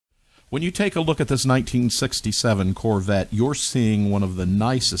When you take a look at this 1967 Corvette, you're seeing one of the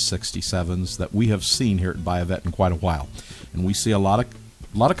nicest 67s that we have seen here at Buy a Vet in quite a while. And we see a lot of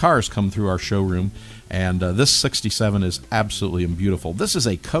cars come through our showroom, and this 67 is absolutely beautiful. This is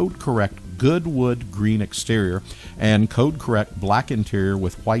a code-correct Goodwood Green exterior and code-correct black interior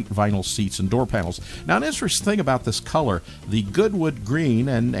with white vinyl seats and door panels. Now, an interesting thing about this color, the Goodwood Green,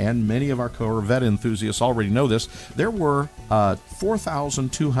 and many of our Corvette enthusiasts already know this, there were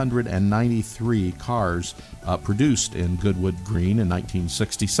 4,293 cars produced in Goodwood Green in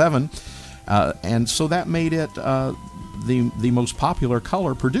 1967, and so that made it the most popular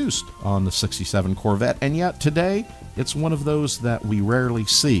color produced on the 67 Corvette, and yet today it's one of those that we rarely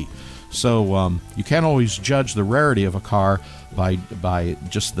see. So you can't always judge the rarity of a car by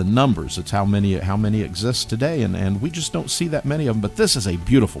just the numbers. It's how many exist today, and we just don't see that many of them. But this is a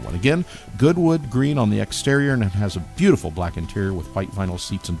beautiful one. Again, Goodwood Green on the exterior, and it has a beautiful black interior with white vinyl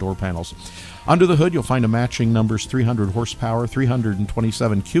seats and door panels. Under the hood, you'll find a matching numbers 300 horsepower,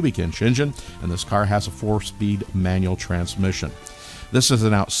 327 cubic inch engine, and this car has a 4-speed manual transmission. This is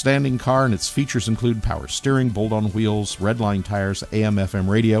an outstanding car, and its features include power steering, bolt-on wheels, redline tires, AM/FM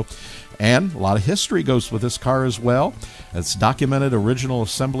radio, and a lot of history goes with this car as well. It's documented original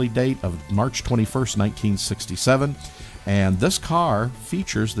assembly date of March 21st, 1967, and this car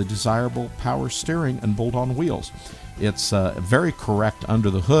features the desirable power steering and bolt-on wheels. It's very correct under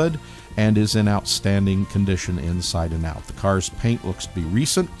the hood and is in outstanding condition inside and out. The car's paint looks to be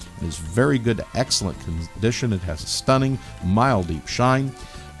recent and is very good to excellent condition. It has a stunning, mild, deep shine.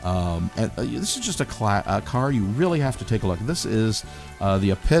 And this is just a car you really have to take a look. This is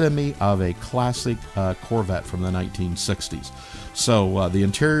the epitome of a classic Corvette from the 1960s. So the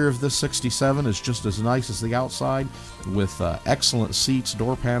interior of this 67 is just as nice as the outside, with excellent seats,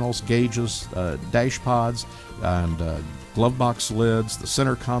 door panels, gauges, dash pods, and glove box lids, the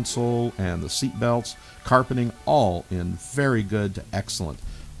center console, and the seat belts, carpeting, all in very good to excellent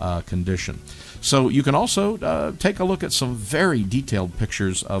condition. So you can also take a look at some very detailed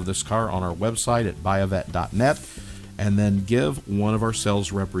pictures of this car on our website at buyavet.net, and then give one of our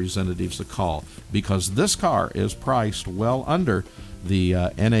sales representatives a call, because this car is priced well under the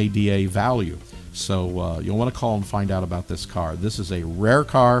NADA value. So you'll want to call and find out about this car. This is a rare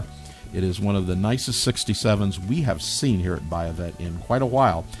car. It is one of the nicest 67s we have seen here at Buy a Vet in quite a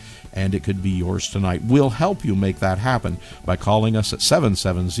while, and it could be yours tonight. We'll help you make that happen by calling us at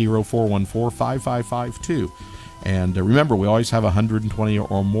 770-414-5552. And remember, we always have 120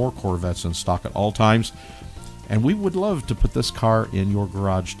 or more Corvettes in stock at all times, and we would love to put this car in your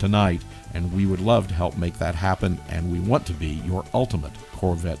garage tonight, and we would love to help make that happen, and we want to be your ultimate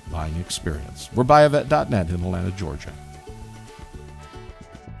Corvette buying experience. We're buyavet.net in Atlanta, Georgia.